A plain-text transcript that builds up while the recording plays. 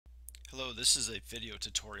Hello, this is a video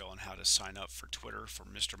tutorial on how to sign up for Twitter for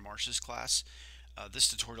Mr. Marsh's class. This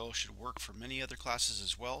tutorial should work for many other classes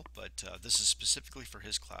as well, but this is specifically for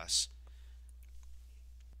his class.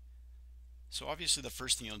 So obviously the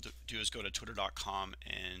first thing you'll do is go to twitter.com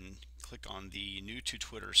and click on the new to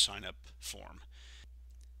Twitter sign up form.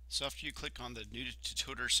 So after you click on the new to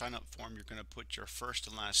Twitter sign up form, you're going to put your first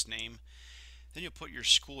and last name. Then you'll put your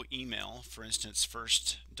school email, for instance,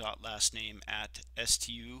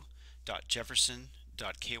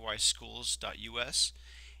 first.lastname@stu.jefferson.kyschools.us,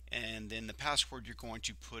 and then the password you're going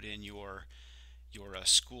to put in your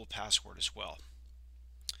school password as well.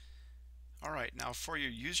 Alright, now for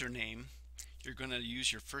your username, you're going to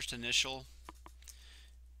use your first initial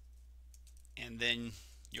and then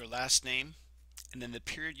your last name and then the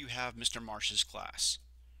period you have Mr. Marsh's class.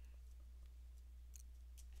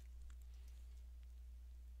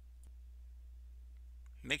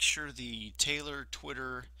 Make sure the tailor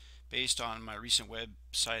Twitter based on my recent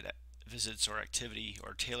website visits or activity,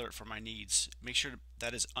 or tailor it for my needs. Make sure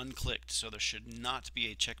that is unclicked, so there should not be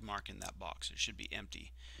a check mark in that box. It should be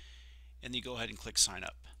empty. And then you go ahead and click sign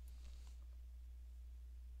up.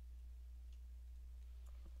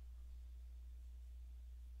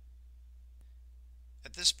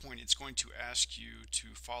 At this point, it's going to ask you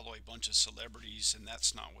to follow a bunch of celebrities, and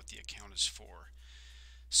that's not what the account is for.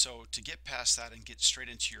 So to get past that and get straight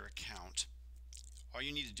into your account, all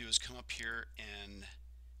you need to do is come up here and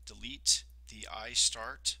delete the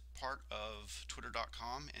iStart part of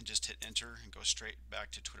twitter.com and just hit enter and go straight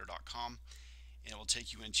back to twitter.com, and it will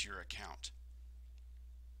take you into your account.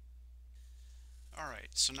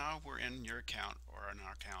 Alright, so now we're in your account, or in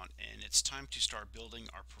our account, and it's time to start building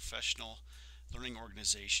our professional learning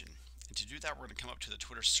organization. And to do that, we're going to come up to the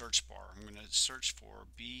Twitter search bar. I'm going to search for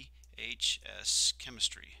BHS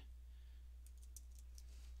Chemistry.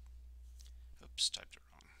 Oops, typed it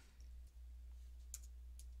wrong.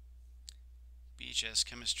 BHS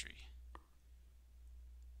Chemistry.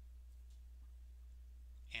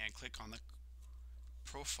 And click on the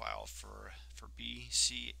profile for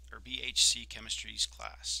BHC Chemistry's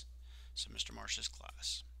class. So Mr. Marsh's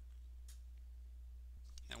class.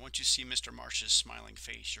 Now once you see Mr. Marsh's smiling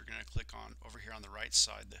face, you're going to click on over here on the right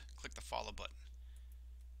side, click the follow button.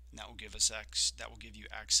 And that will give you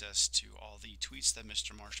access to all the tweets that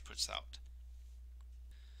Mr. Marsh puts out.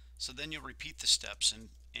 So then you'll repeat the steps and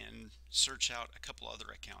search out a couple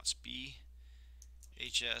other accounts.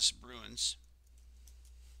 BHS Bruins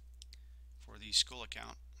for the school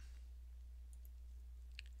account,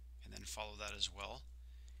 and then follow that as well.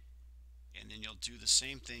 And then you'll do the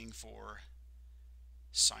same thing for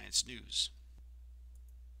Science News.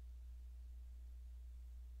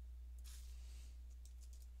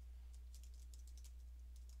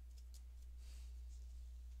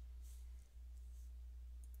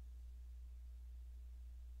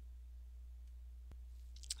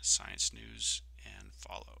 Science News and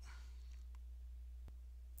follow.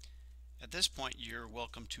 At this point, you're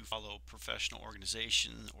welcome to follow professional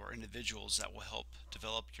organizations or individuals that will help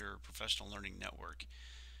develop your professional learning network.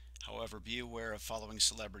 However, be aware of following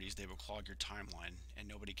celebrities. They will clog your timeline, and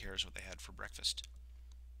nobody cares what they had for breakfast.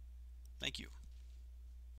 Thank you.